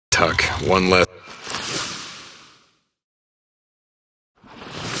Tuck. One less.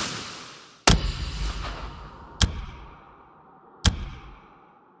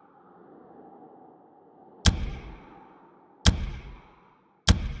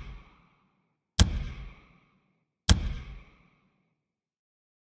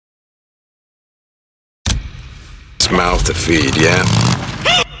 Mouth to feed, yeah?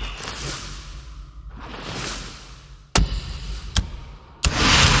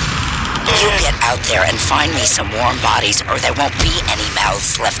 You get out there and find me some warm bodies, or there won't be any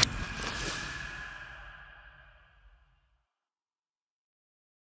mouths left.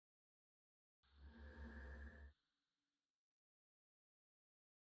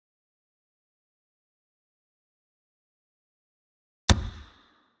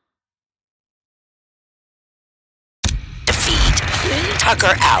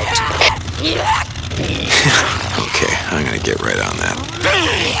 Tucker out. Okay, I'm gonna get right on that.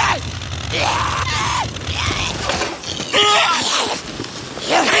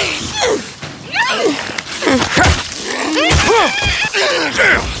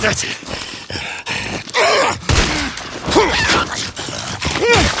 That's it.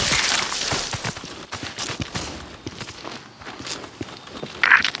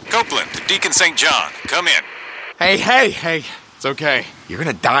 Copeland, Deacon St. John, come in. Hey. It's okay. You're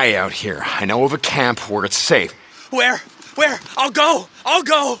gonna die out here. I know of a camp where it's safe. Where? I'll go!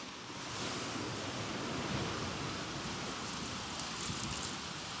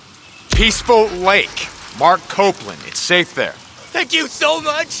 Peaceful Lake. Mark Copeland. It's safe there. Thank you so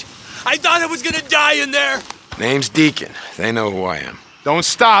much! I thought I was gonna die in there! Name's Deacon. They know who I am. Don't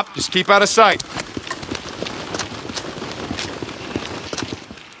stop. Just keep out of sight.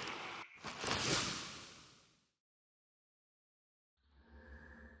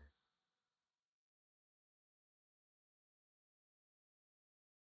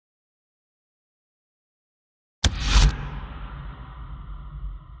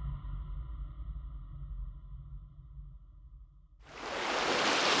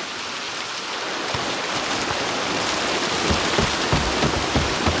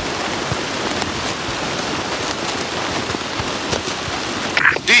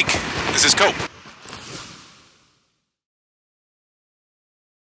 This is Cope.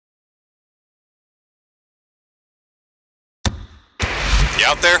 You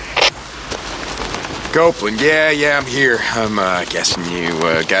out there? Copeland, yeah, I'm here. I'm guessing you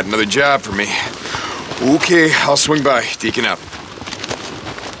got another job for me. Okay, I'll swing by. Deacon up.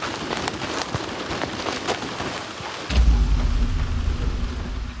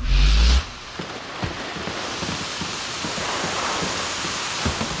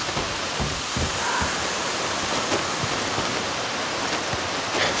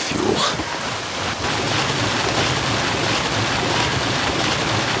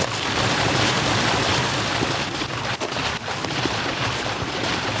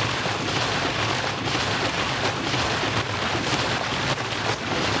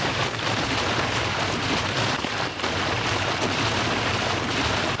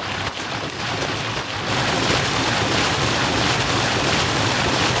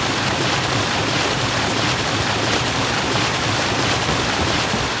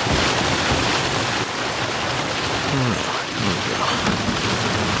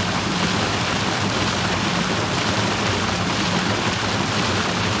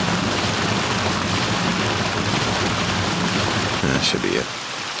 That should be it.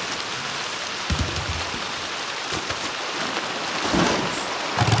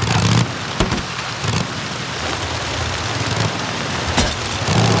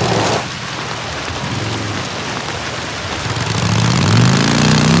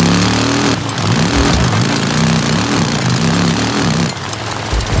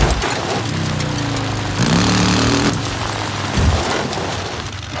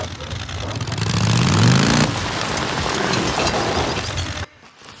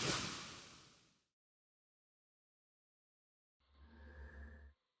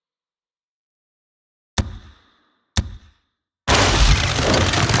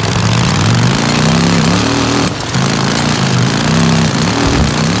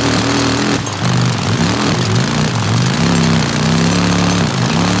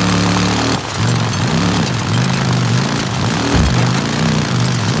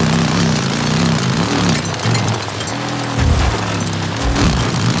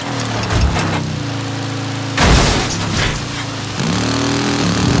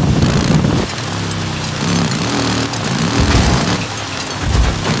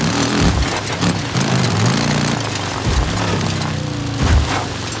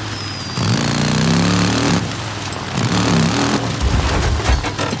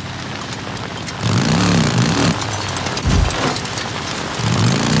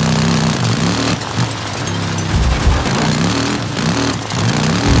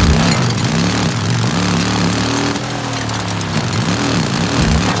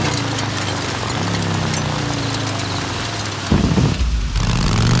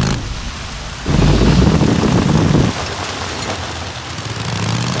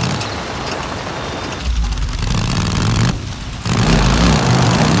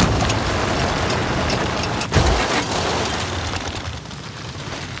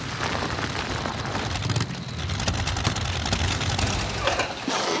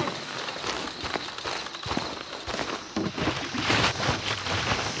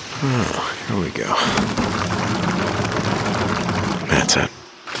 Oh, here we go. That's it.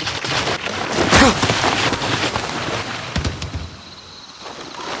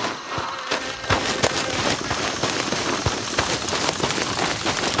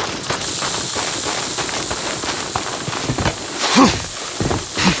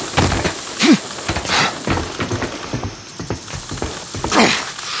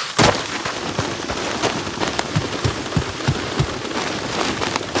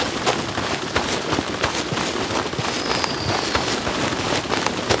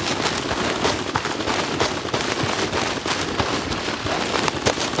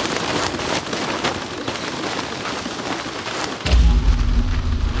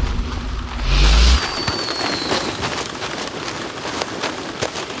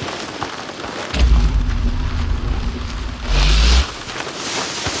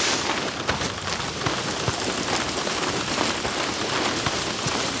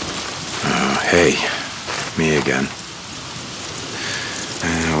 Hey, me again.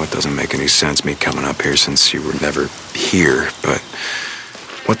 I know it doesn't make any sense me coming up here since you were never here, but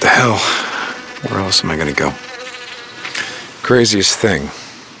what the hell? Where else am I gonna go? Craziest thing,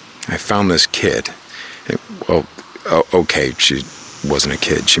 I found this kid. Okay, she wasn't a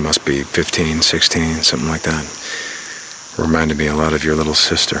kid. She must be 15, 16, something like that. Reminded me a lot of your little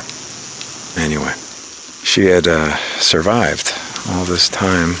sister. Anyway, she had survived all this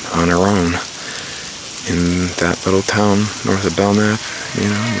time on her own in that little town north of Belknap. You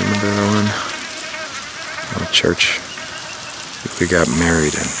know, you remember the one? Little church we got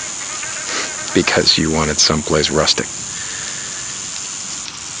married in because you wanted someplace rustic.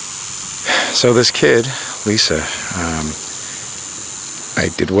 So this kid, Lisa, I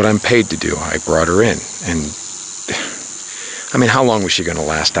did what I'm paid to do. I brought her in, and I mean, how long was she going to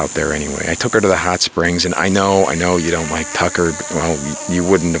last out there anyway? I took her to the hot springs, and I know you don't like Tucker. Well, you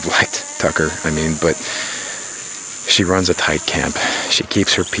wouldn't have liked Tucker, I mean, but she runs a tight camp. She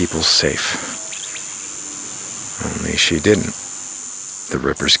keeps her people safe. Only she didn't. The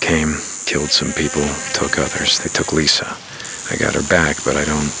Rippers came, killed some people, took others. They took Lisa. I got her back, but I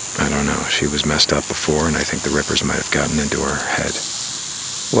don't know. She was messed up before, and I think the Rippers might have gotten into her head.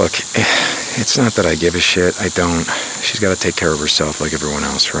 Look, it's not that I give a shit. I don't. She's got to take care of herself like everyone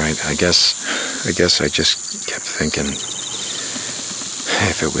else, right? I guess I just kept thinking,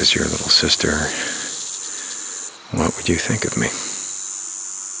 if it was your little sister, what would you think of me?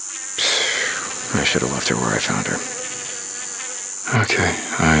 I should have left her where I found her. Okay,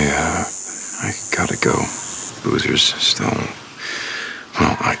 I gotta go. Boozer's still...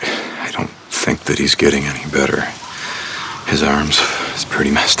 Well, I don't think that he's getting any better. His arms is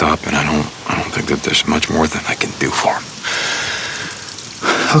pretty messed up, and I don't think that there's much more that I can do for him.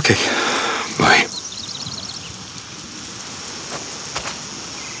 Okay, bye.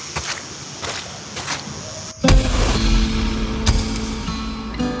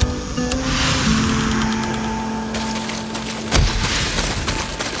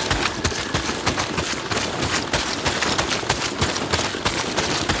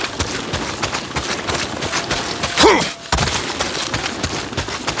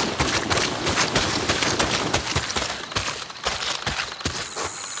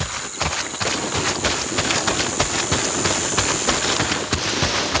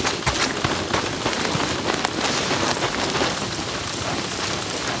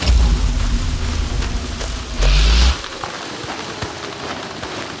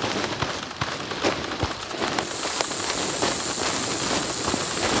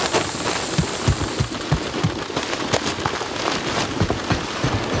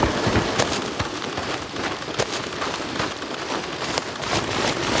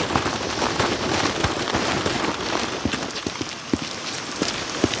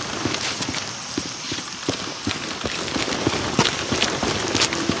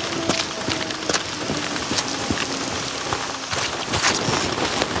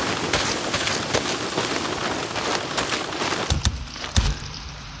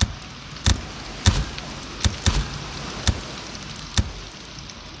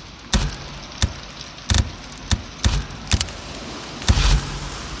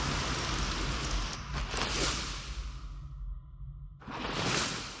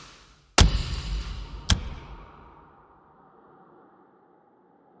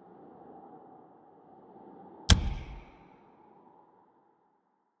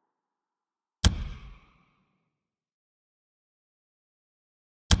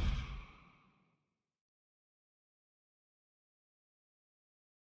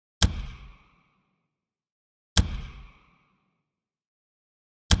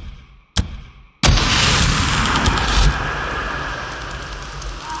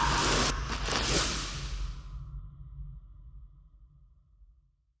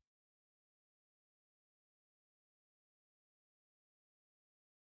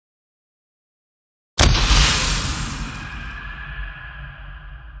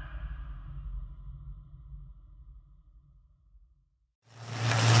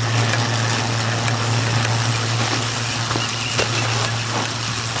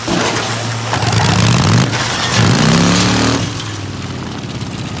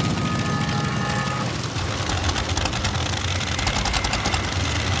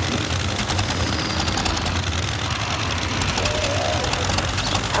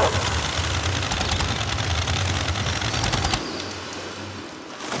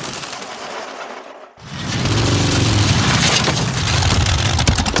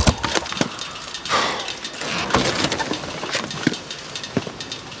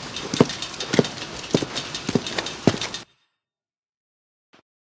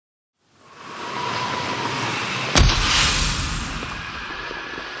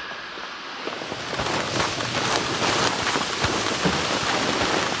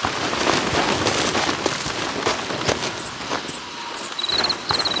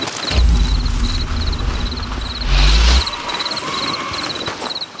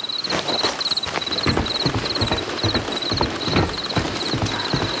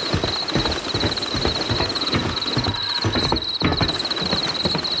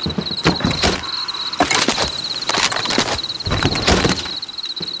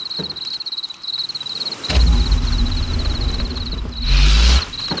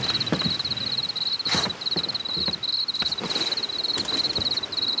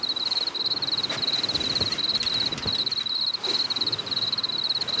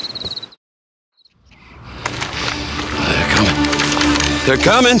 They're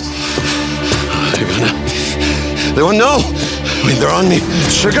coming. They won't know. I mean, they're on me.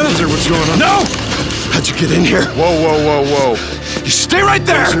 They're gonna. What's going on? No! How'd you get in here? Whoa. You stay right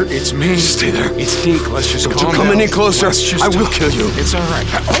there! Boozer, it's me. Stay there. It's Deke. Let's just Don't calm you come down. any closer. Let's just I will talk. kill you. It's all right.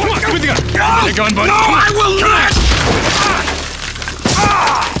 Come on, give me the gun. Give me the gun, buddy. No, I will not!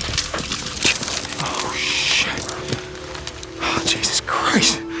 Oh, shit. Oh, Jesus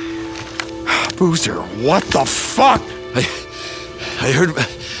Christ. Boozer, what the fuck? I heard him.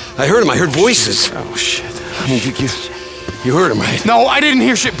 I heard voices. Oh, shit. I mean, you heard him, right? No, I didn't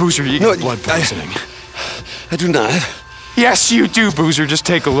hear shit, Boozer. You No, got blood poisoning. I do not. Yes, you do, Boozer. Just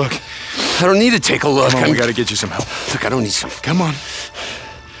take a look. I don't need to take a look. Come on, we gotta get you some help. Look, I don't need some. Come on.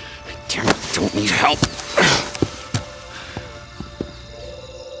 Damn it, I don't need help.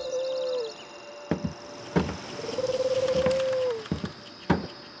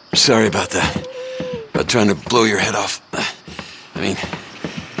 Sorry about that. About trying to blow your head off. I mean,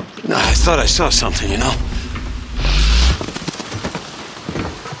 no, I thought I saw something, you know?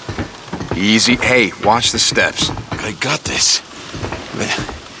 Easy. Hey, watch the steps. I got this. But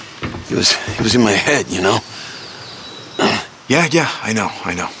it was in my head, you know? Yeah, I know.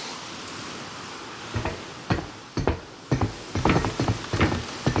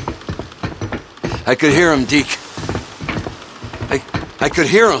 I could hear him, Deke. I could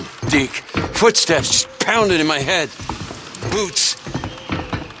hear him, Deke. Footsteps just pounding in my head. Boots.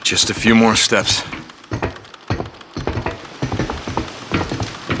 Just a few more steps.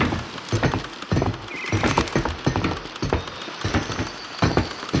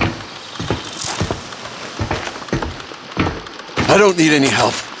 I don't need any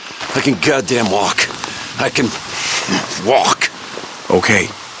help. I can goddamn walk. I can walk. Okay.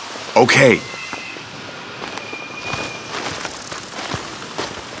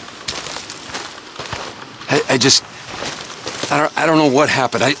 I don't know what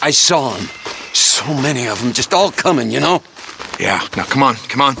happened. I saw them. So many of them, just all coming, you know? Yeah. Now, come on.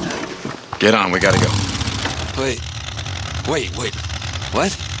 Get on, we gotta go. Wait.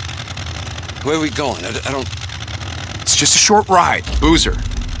 What? Where are we going? I don't... It's just a short ride. Boozer.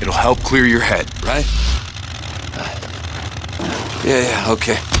 It'll help clear your head. Right? Yeah,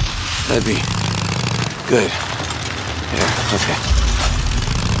 okay. That'd be good. Yeah, okay.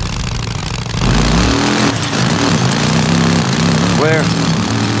 Where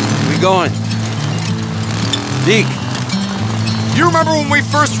are we going? Deke. You remember when we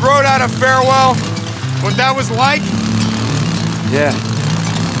first rode out of Farewell? What that was like? Yeah.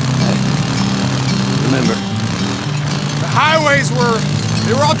 I remember. The highways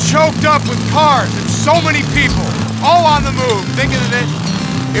they were all choked up with cars and so many people, all on the move, thinking that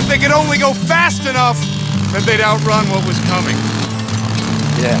if they could only go fast enough, that they'd outrun what was coming.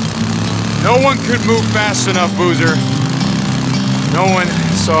 Yeah. No one could move fast enough, Boozer. No one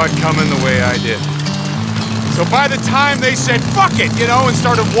saw it coming the way I did. So by the time they said, fuck it, you know, and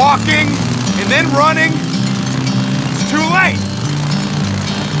started walking and then running, it's too late.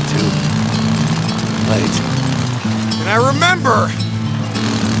 Too late. And I remember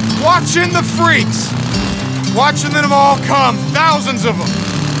watching the freaks, watching them all come, thousands of them.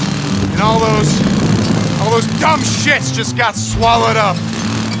 And all those dumb shits just got swallowed up.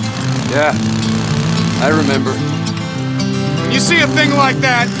 Yeah. I remember. When you see a thing like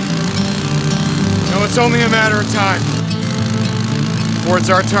that, you know it's only a matter of time before it's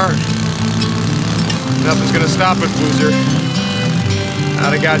our turn. Nothing's gonna stop it, Boozer.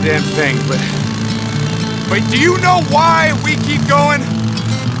 Not a goddamn thing, but do you know why we keep going?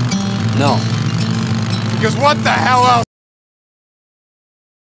 No. Because what the hell else?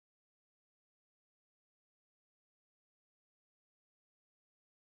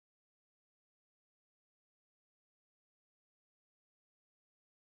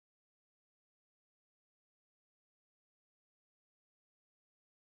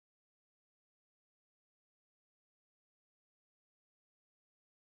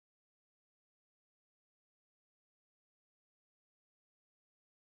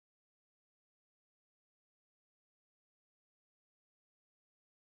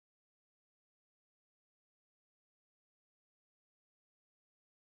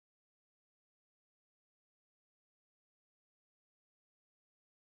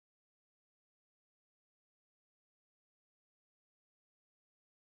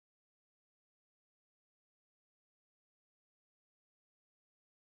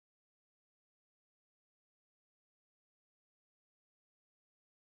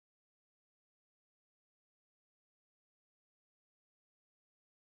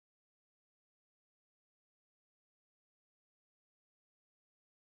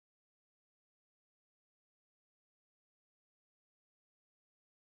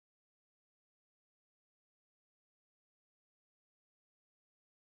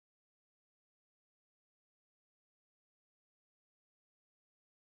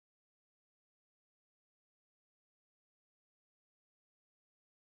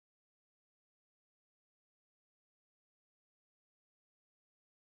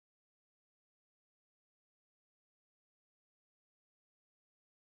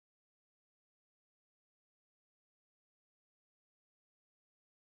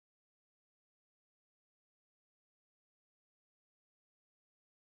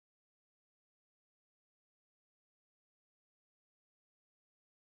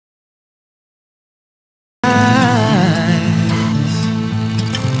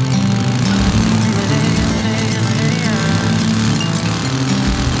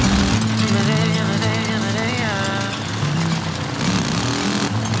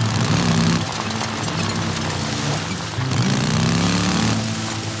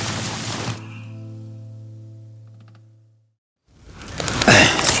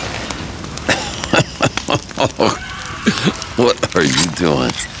 What are you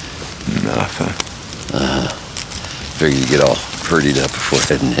doing? Nothing. Figure you get all prettied up before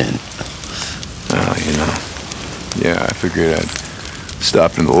heading in. Oh, you know. Yeah, I figured I'd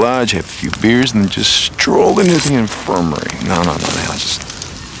stop in the lodge, have a few beers, and then just stroll into the infirmary. No, just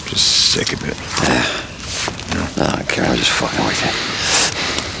sick of it. No, I don't care, I'm just fucking with you.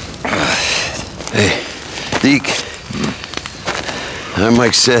 Hey, Deke.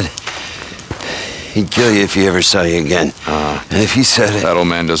 Mike said he'd kill you if he ever saw you again. And if he said it... That old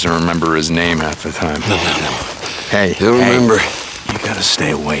man doesn't remember his name half the time. No. Hey, He'll remember. You gotta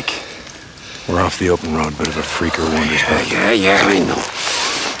stay awake. We're off the open road, but if a freaker wanders back... Yeah, I know.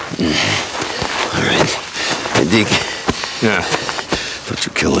 All right. Hey, Deke. Yeah. Don't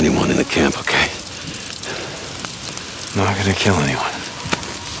you kill anyone in the camp, okay? Not gonna kill anyone.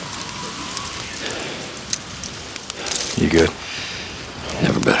 You good?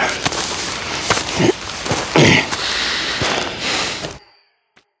 Never better.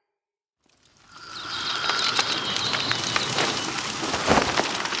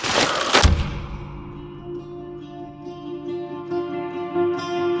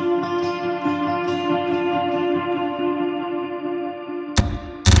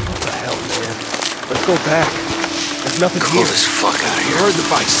 Let's go back. There's nothing Cold here. as fuck out of You here. heard the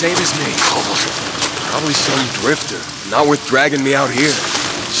bike, same as me. Cold. Probably some drifter. Not worth dragging me out here.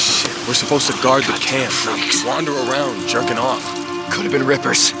 Shit, we're supposed to guard the camp, not wander around jerking off. Could have been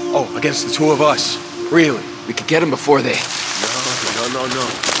Rippers. Oh, against the two of us. Really? We could get them before they... No.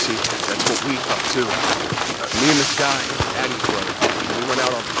 See, that's what we thought too. Me and this guy, Daddy's brother, we went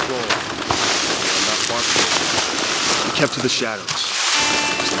out on patrol. Not far from here. We kept to the shadows.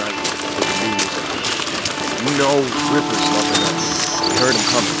 Tonight, the moon was out. You know Rippers love the night. We heard him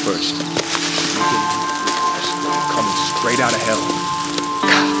coming first. Coming straight out of hell.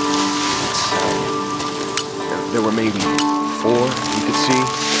 There were maybe 4 we could see,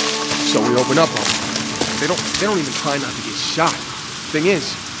 so we open up on them. They don't even try not to get shot. Thing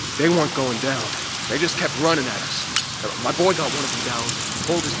is, they weren't going down. They just kept running at us. My boy got one of them down,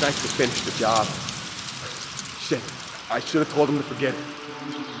 pulled his knife to finish the job. Shit, I should have told him to forget it.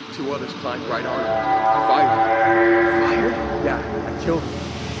 2 others climbed right on him. Fired. Fired? Yeah, I killed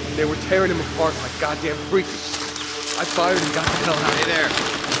them. They were tearing him apart like goddamn freaks. I fired and got the hell out. Hey there.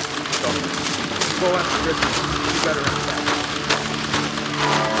 So, go after Christmas. You better have that.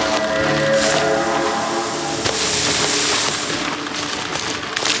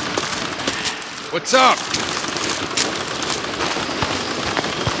 What's up?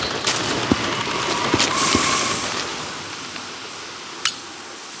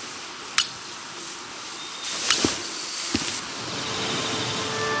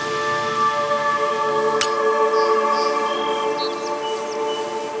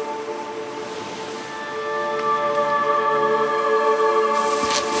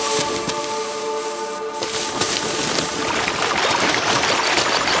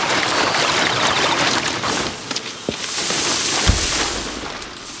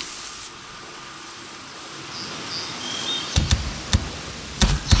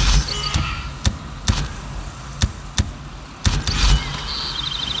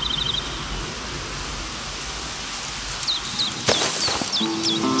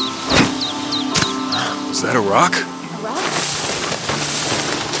 Is that a rock? A rock?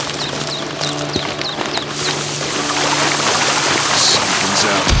 Something's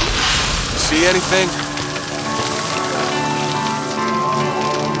out. See anything?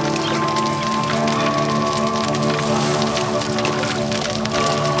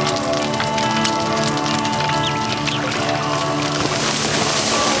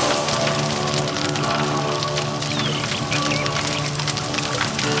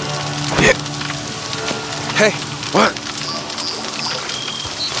 Hey, what?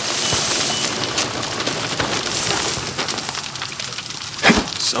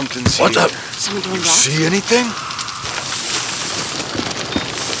 Something's What here. the? Someone doing that? See anything?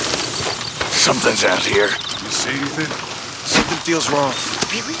 Something's out here. You see anything? Something feels wrong.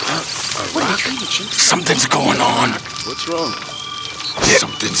 Really? What are you trying to jinx? Something's going on. What's wrong?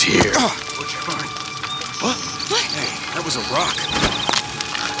 Something's here. What'd you find? What? Hey, that was a rock.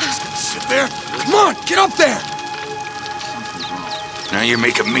 Just gonna sit there? Come on, get up there! Now you're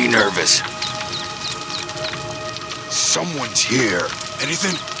making me nervous. Someone's here.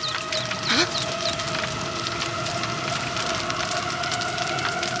 Anything?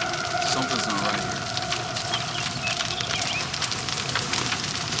 Something's not right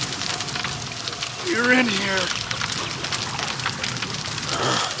here. You're in here.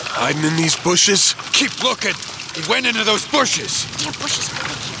 Hiding in these bushes? Keep looking. He went into those bushes. Damn bushes are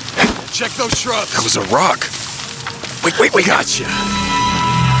right here. check those shrubs. That was a rock. Wait. Gotcha.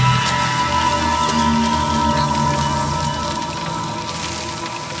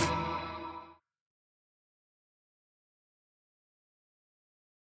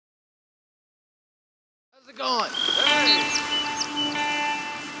 How's it going?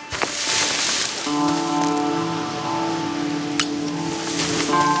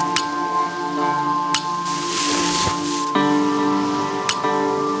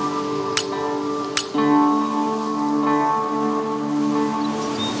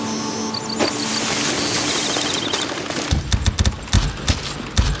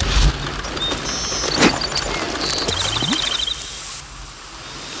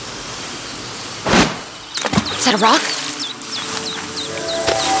 Is that a rock?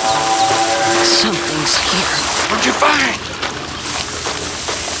 Something's here. What'd you find?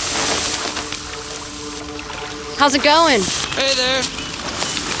 How's it going? Hey there.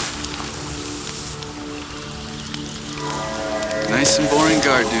 Nice and boring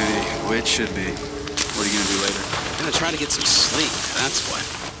guard duty, the way it should be. What are you gonna do later? I'm gonna try to get some sleep, that's what.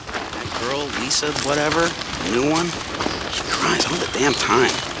 That girl, Lisa, whatever, the new one, she cries all the damn time.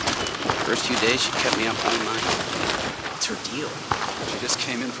 First few days, she kept me up all night. What's her deal? She just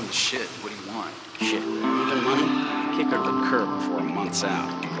came in from the shit. What do you want? Shit, even money? Kick her to the curb before a month's out.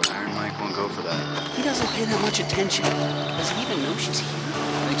 Iron Mike won't go for that. He doesn't pay that much attention. Does he even know she's here?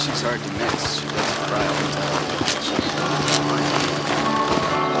 I think she's hard to miss. She doesn't cry all the time.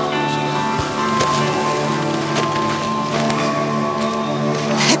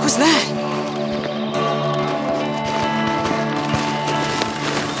 What the heck was that?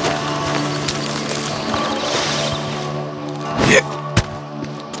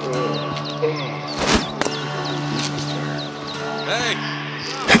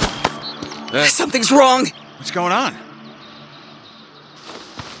 Something's wrong! What's going on?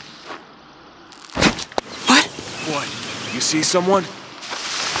 What? What? You see someone?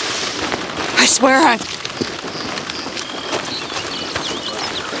 I swear I...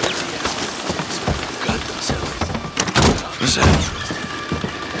 What's that?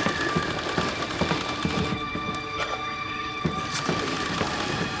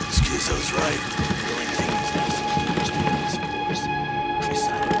 Schizo's right.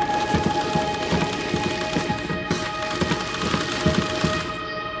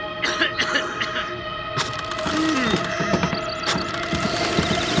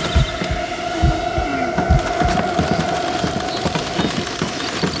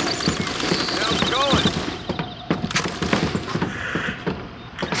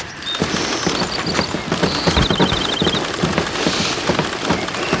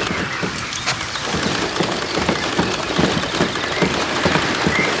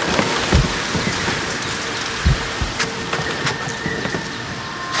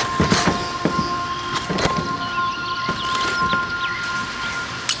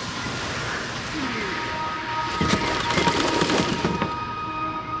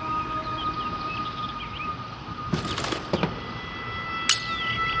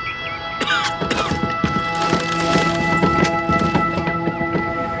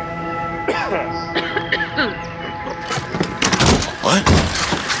 What?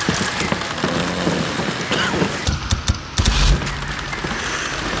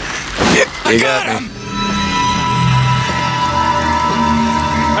 You got me.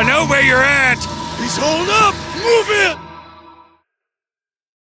 I know where you're at! He's holed up! Move it!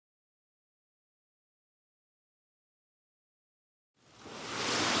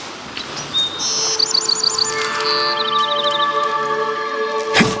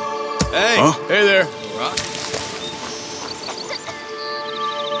 Hey! Huh? Hey there. Rock?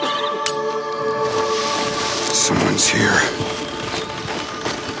 Someone's here.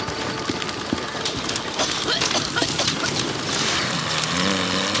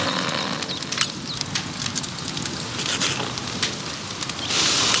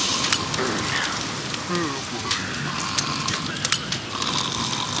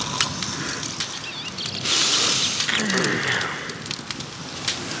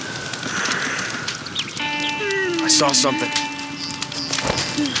 I saw something.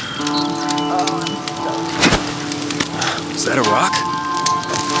 Is that a rock?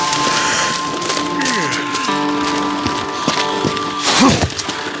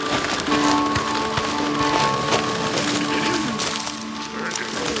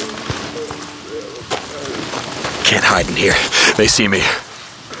 Can't hide in here. They see me.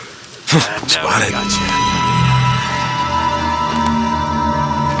 Spotted. Gotcha.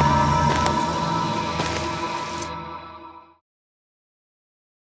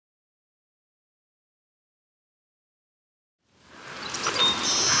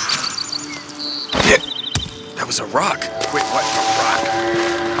 was a rock. Wait, what? A rock?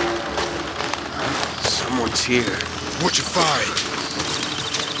 Someone's here. What'd you find?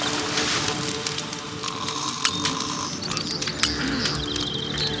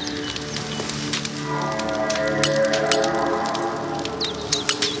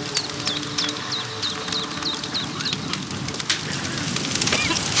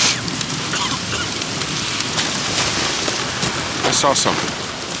 I saw something.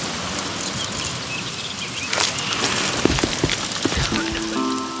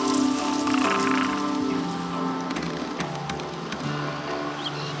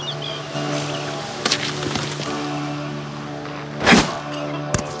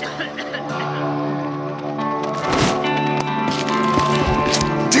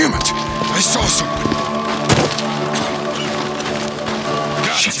 Damn it! I saw someone!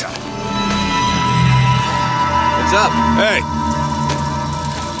 Gotcha! What's up? Hey!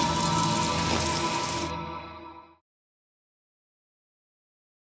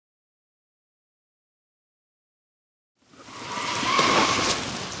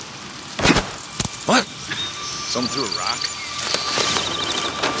 What? Someone threw a rock?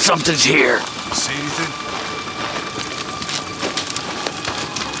 Something's here. You see anything?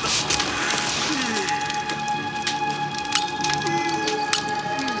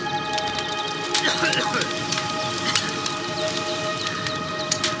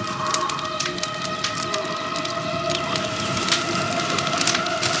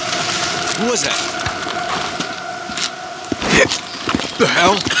 Who was that? The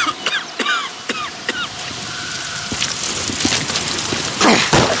hell?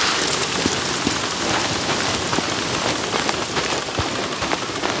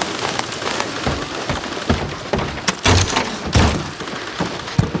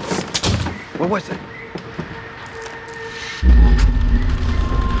 What was it?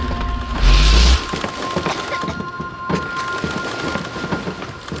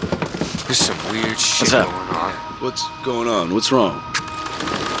 There's some weird shit What's up? going on. What's going on? What's wrong?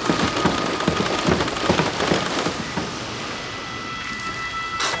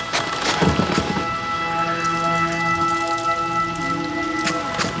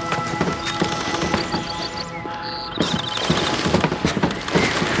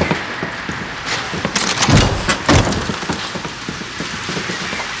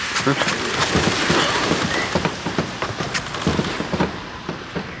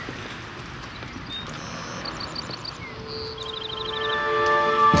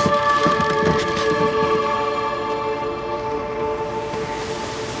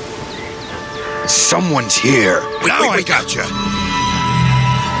 Someone's here. Now I gotcha.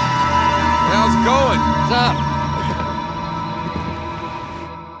 How's it going? What's up?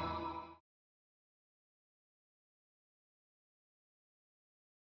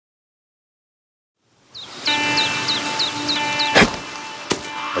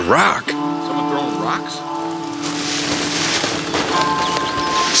 A rock? Someone throwing rocks?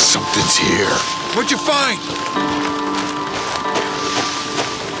 Something's here. What'd you find?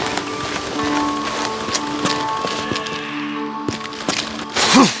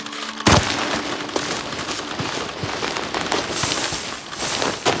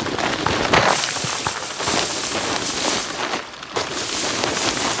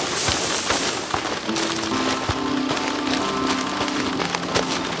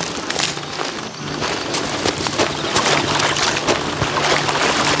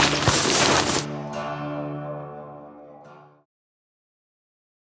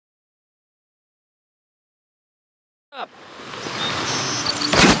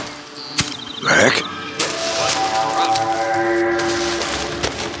 Heck?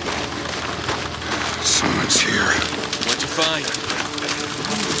 Someone's here. What'd you find?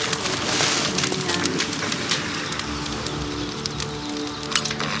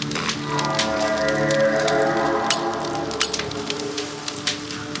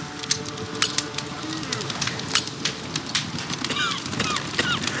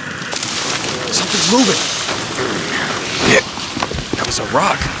 Something's moving. Yeah, that was a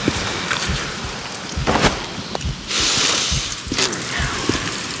rock.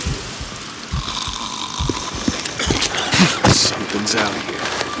 Something's out here.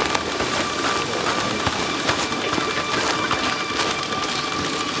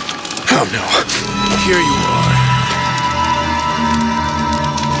 Oh no, here you are.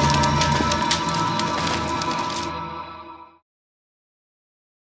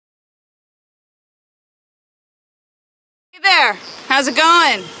 Hey there, how's it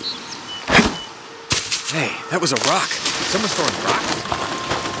going? Hey, that was a rock. Someone's throwing rocks.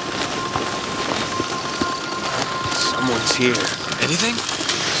 Someone's here. Anything?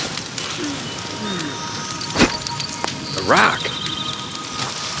 rock.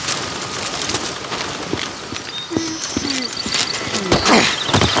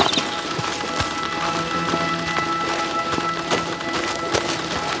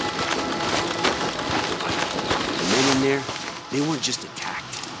 The men in there, they weren't just attacked.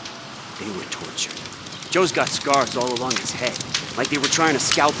 They were tortured. Joe's got scars all along his head, like they were trying to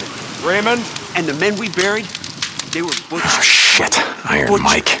scalp him. Raymond? And the men we buried, they were butchered. Oh, shit. Iron Butchered.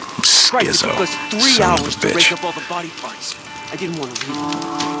 Mike. Christ, it Schizo. took us 3 Son of a hours to bitch. break up all the body parts. I didn't want to leave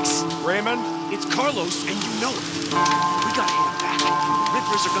him. Raymond? It's Carlos, and you know it. We gotta hit him back. The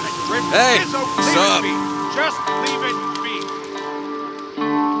Rippers are gonna... Hey, Izzo, what's leave up? it be. Just leave it be.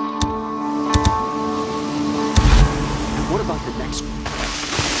 What about the next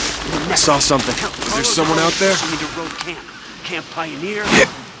one? I saw something. Is there someone out there? Road camp. Camp Pioneer.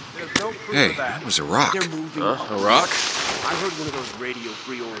 Hey, that was a rock. They're moving. A rock? I heard one of those Radio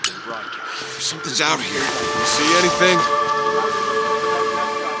Free Oregon broadcasts. Something's out here. You see anything?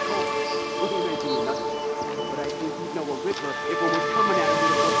 But I think you'd know a Ripper if one was coming at him.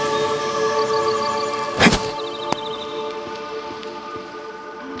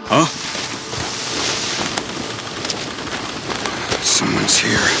 Huh? Someone's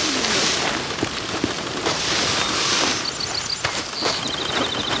here.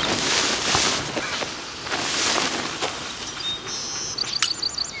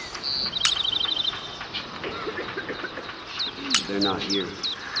 They're not here.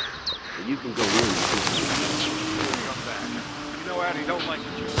 But you can go in and see. Come back. You know Addie don't like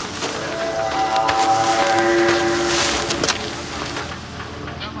what you say.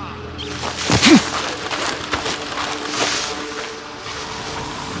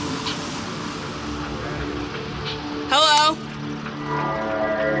 Hello?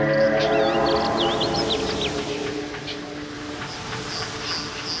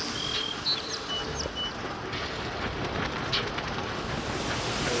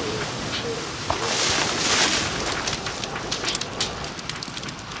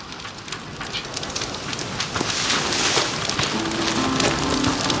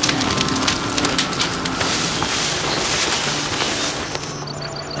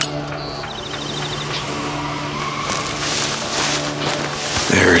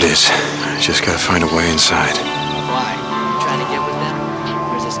 There it is. Just gotta find a way inside. Why? Trying to get with them?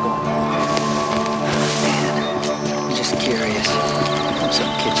 Where's this going? Man, I'm just curious.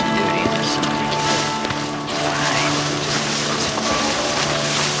 Some kitchen duty and somebody keep it. Fine.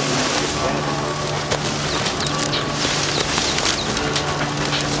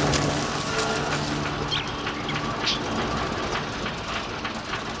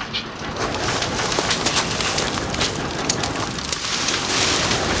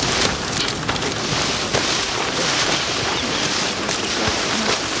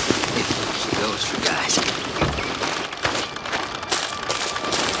 She goes for guys.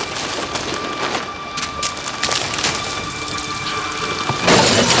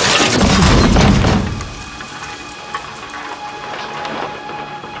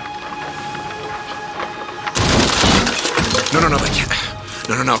 No, they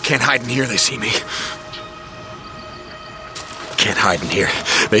can't. No, can't hide in here. They see me. Can't hide in here.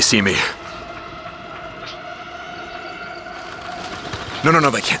 They see me. No,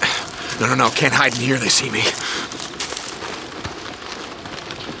 they can't. No, can't hide in here. They see me.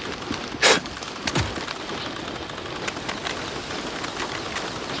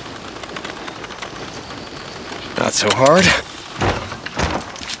 Not so hard.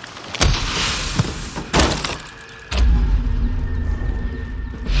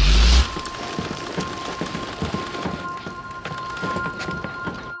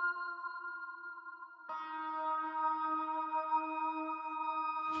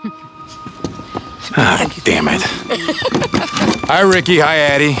 Ah, damn it. Hi, Ricky. Hi,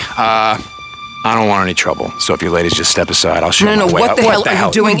 Addie. I don't want any trouble, so if you ladies just step aside, I'll show No, my way. what the hell are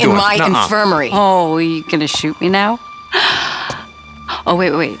you doing in my Nuh-uh. infirmary? Oh, you gonna shoot me now? Oh,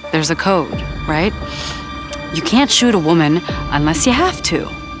 wait. There's a code, right? You can't shoot a woman unless you have to.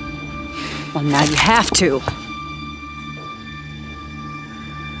 Well, now you have to.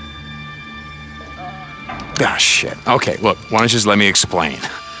 Ah, shit. Okay, look, why don't you just let me explain?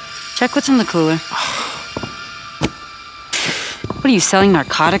 Check what's in the cooler. What are you, selling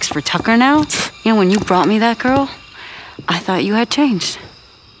narcotics for Tucker now? You know, when you brought me that girl, I thought you had changed.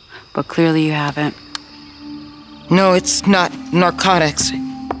 But clearly you haven't. No, it's not narcotics.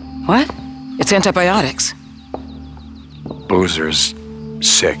 What? It's antibiotics. Boozer's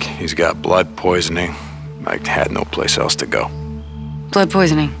sick. He's got blood poisoning. I had no place else to go. Blood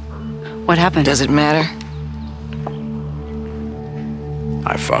poisoning. What happened? Does it matter?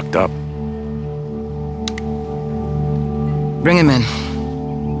 I fucked up. Bring him in.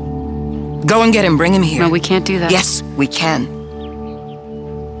 Go and get him, bring him here. No, we can't do that. Yes, we can.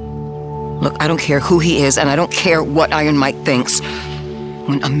 Look, I don't care who he is, and I don't care what Iron Mike thinks.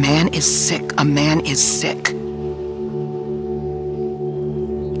 When a man is sick, a man is sick.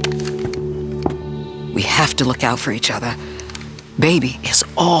 We have to look out for each other. Baby is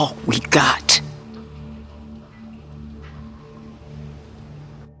all we got.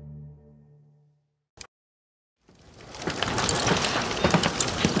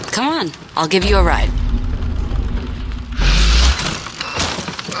 Come on, I'll give you a ride.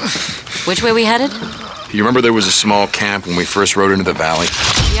 Which way we headed? You remember there was a small camp when we first rode into the valley?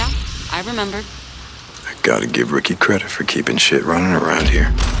 Yeah, I remembered. I gotta give Ricky credit for keeping shit running around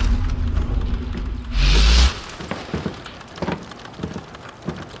here.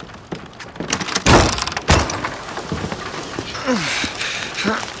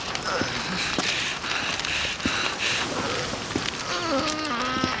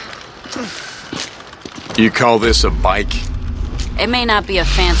 You call this a bike? It may not be a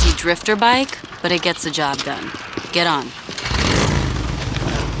fancy drifter bike, but it gets the job done. Get on. Me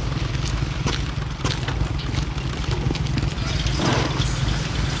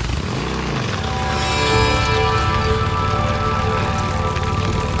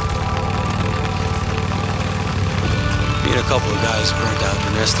and a couple of guys burnt out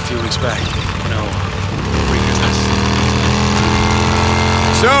the nest a few weeks back. No,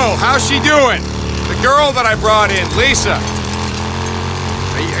 So, how's she doing? The girl that I brought in, Lisa.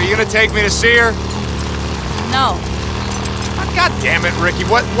 Are you gonna take me to see her? No. Oh, God damn it, Ricky.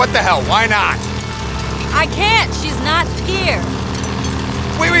 What the hell? Why not? I can't. She's not here.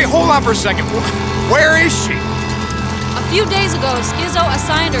 Wait, hold on for a second. Where is she? A few days ago, Skizzo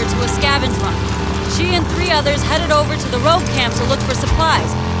assigned her to a scavenge run. She and 3 others headed over to the road camp to look for supplies.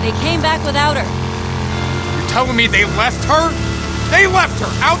 They came back without her. You're telling me they left her? They left her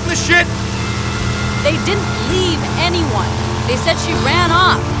out in the shit? They didn't leave anyone. They said she ran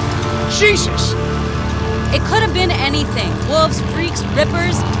off. Jesus! It could have been anything. Wolves, freaks,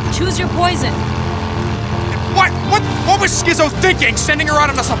 rippers. Choose your poison. What was Skizzo thinking, sending her out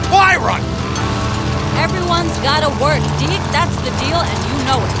on a supply run? Everyone's gotta work, Deke. That's the deal, and you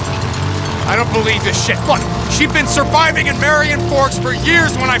know it. I don't believe this shit. Look, she'd been surviving in Marion Forks for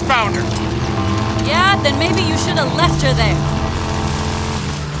years when I found her. Yeah, then maybe you should have left her there.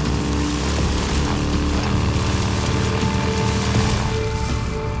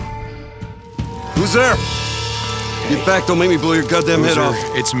 Who's there? Get back, don't make me blow your goddamn head off.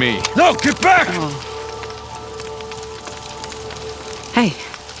 It's me. No, get back! Oh. Hey.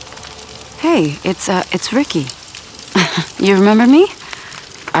 Hey, it's Ricky. You remember me?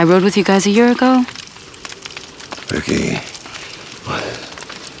 I rode with you guys a year ago. Ricky. What?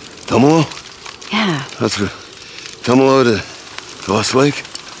 Tumalo? Yeah. That's good. Tumalo to Lost Lake?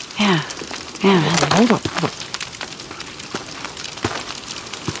 Yeah. Hold up.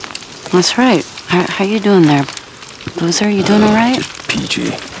 That's right. How you doing there? Boozer, you doing all right? Just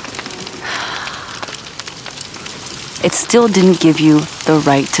peachy. It still didn't give you the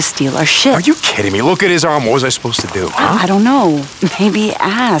right to steal our shit. Are you kidding me? Look at his arm. What was I supposed to do? Huh? I don't know. Maybe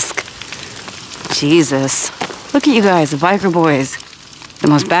ask. Jesus. Look at you guys, the biker boys. The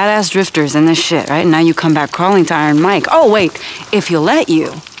most badass drifters in this shit, right? And now you come back crawling to Iron Mike. Oh, wait. If he'll let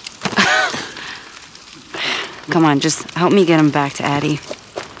you. Come on, just help me get him back to Addie.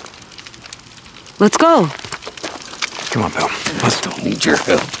 Let's go. Come on, Bill. I don't need your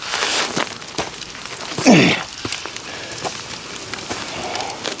help.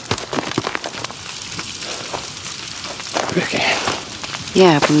 Ricky.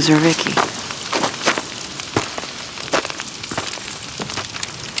 Yeah, Boozer Ricky.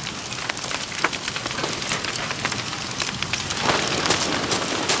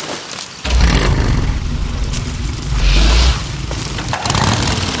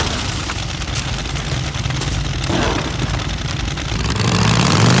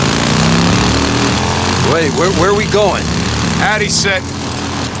 Wait, where are we going? Addie said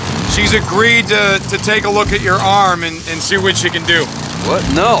she's agreed to take a look at your arm and see what she can do. What?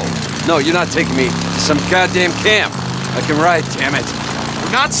 No, you're not taking me to some goddamn camp. I can ride, damn it.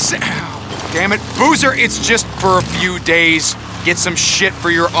 We're not damn it. Boozer, it's just for a few days. Get some shit for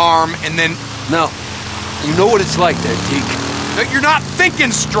your arm, and then... No. You know what it's like there, Deke. No, you're not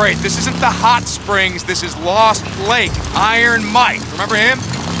thinking straight. This isn't the hot springs. This is Lost Lake. Iron Mike. Remember him?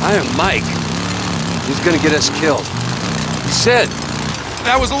 Iron Mike? He's gonna get us killed. He said.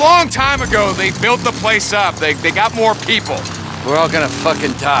 That was a long time ago. They built the place up. They got more people. We're all gonna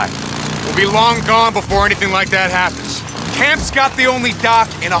fucking die. We'll be long gone before anything like that happens. Camp's got the only dock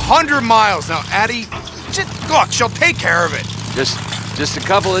in 100 miles. Now, Addie, Look, she'll take care of it. Just a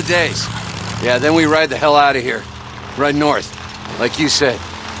couple of days. Yeah, then we ride the hell out of here. Ride north, like you said.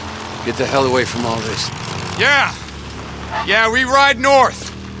 Get the hell away from all this. Yeah. Yeah, we ride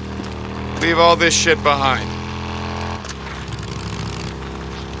north. Leave all this shit behind.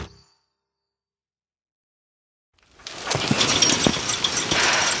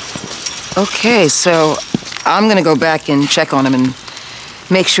 Okay, so I'm gonna go back and check on him and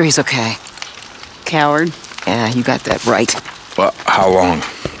make sure he's okay. Coward. Yeah, you got that right. Well, how long?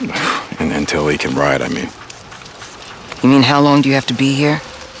 And until he can ride, I mean. You mean how long do you have to be here?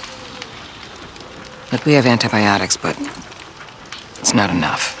 Look, we have antibiotics, but it's not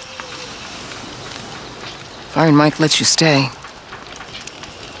enough. If Iron Mike lets you stay,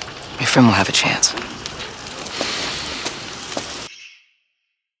 your friend will have a chance.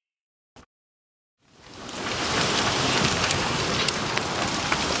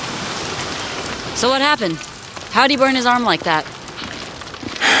 So what happened? How'd he burn his arm like that?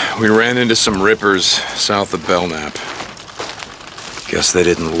 We ran into some rippers south of Belknap. Guess they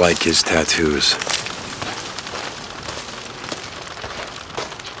didn't like his tattoos.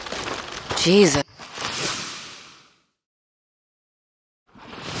 Jesus.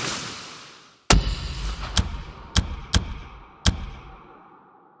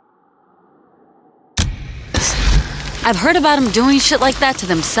 I've heard about them doing shit like that to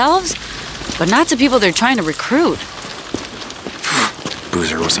themselves, but not to people they're trying to recruit.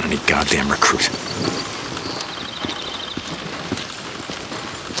 Boozer wasn't any goddamn recruit.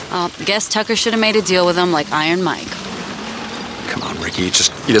 Guess Tucker should have made a deal with him like Iron Mike. Come on, Ricky,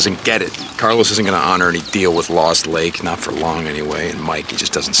 he doesn't get it. Carlos isn't gonna honor any deal with Lost Lake, not for long anyway, and Mike, he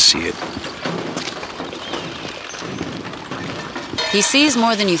just doesn't see it. He sees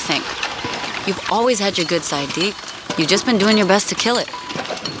more than you think. You've always had your good side, Deke. You've just been doing your best to kill it.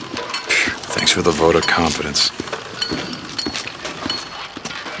 Thanks for the vote of confidence.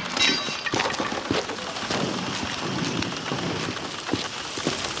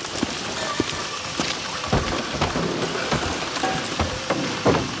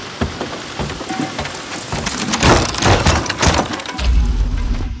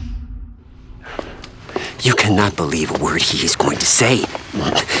 You cannot believe a word he is going to say.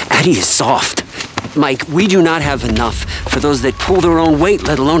 Addie is soft. Mike, we do not have enough for those that pull their own weight,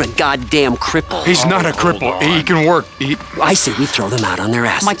 let alone a goddamn cripple. He's not a cripple. He can work. I say we throw them out on their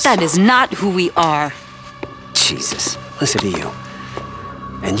asses. Mike, that is not who we are. Jesus, listen to you.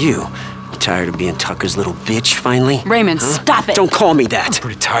 And you tired of being Tucker's little bitch, finally? Raymond, stop it. Don't call me that. I'm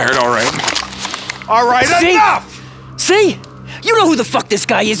pretty tired, all right. All right, See? enough! See? You know who the fuck this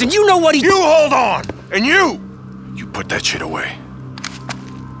guy is, and you know what he... You hold on! And you put that shit away.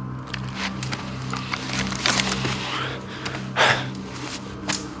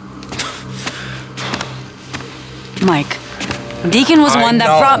 Mike, Deacon was one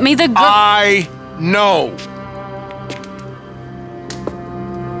that brought me the girl. I know.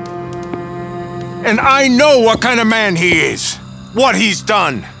 And I know what kind of man he is. What he's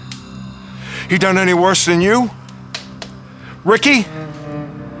done. He done any worse than you? Ricky?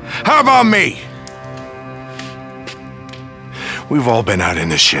 How about me? We've all been out in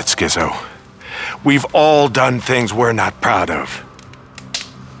this shit, Skizzo. We've all done things we're not proud of.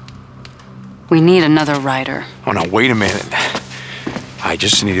 We need another rider. Oh, now, wait a minute. I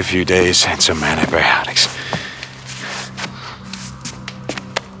just need a few days and some antibiotics.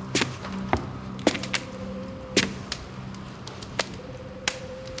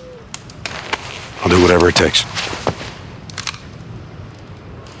 I'll do whatever it takes.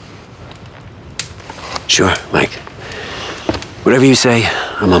 Sure, Mike. Whatever you say,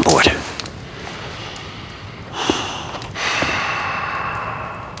 I'm on board.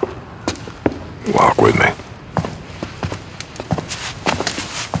 Walk with me.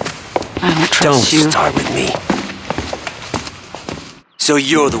 I don't trust you. Don't start with me. So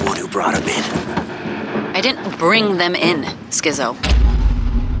you're the one who brought him in. I didn't bring them in, Skizzo.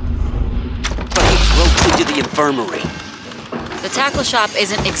 But he broke into the infirmary. The tackle shop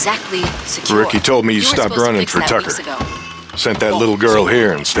isn't exactly secure. Ricky told me you stopped running for Tucker. Sent that little girl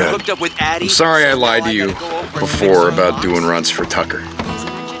here instead. Hooked up with Addie. I'm sorry I lied to you before about doing runs for Tucker.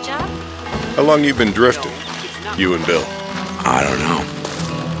 How long you been drifting? You and Bill? I don't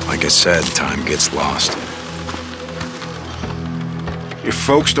know. Like I said, time gets lost. If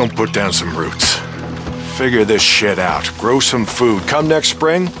folks don't put down some roots, figure this shit out, grow some food, come next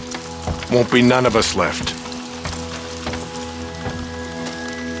spring, won't be none of us left.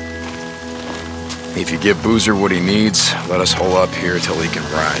 If you give Boozer what he needs, let us hole up here till he can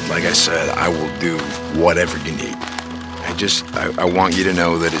ride. Like I said, I will do whatever you need. I want you to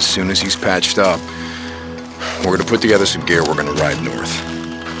know that as soon as he's patched up, We're gonna put together some gear. We're gonna ride north.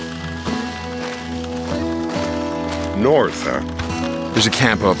 North, huh? There's a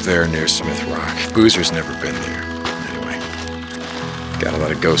camp up there near Smith Rock. Boozer's never been there. Anyway, got a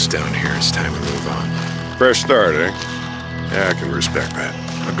lot of ghosts down here. It's time to move on. Fresh start, eh? Yeah, I can respect that.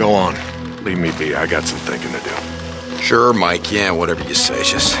 Now go on. Leave me be. I got some thinking to do. Sure, Mike. Yeah, whatever you say.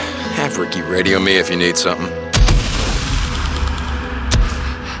 Just have Ricky radio me if you need something.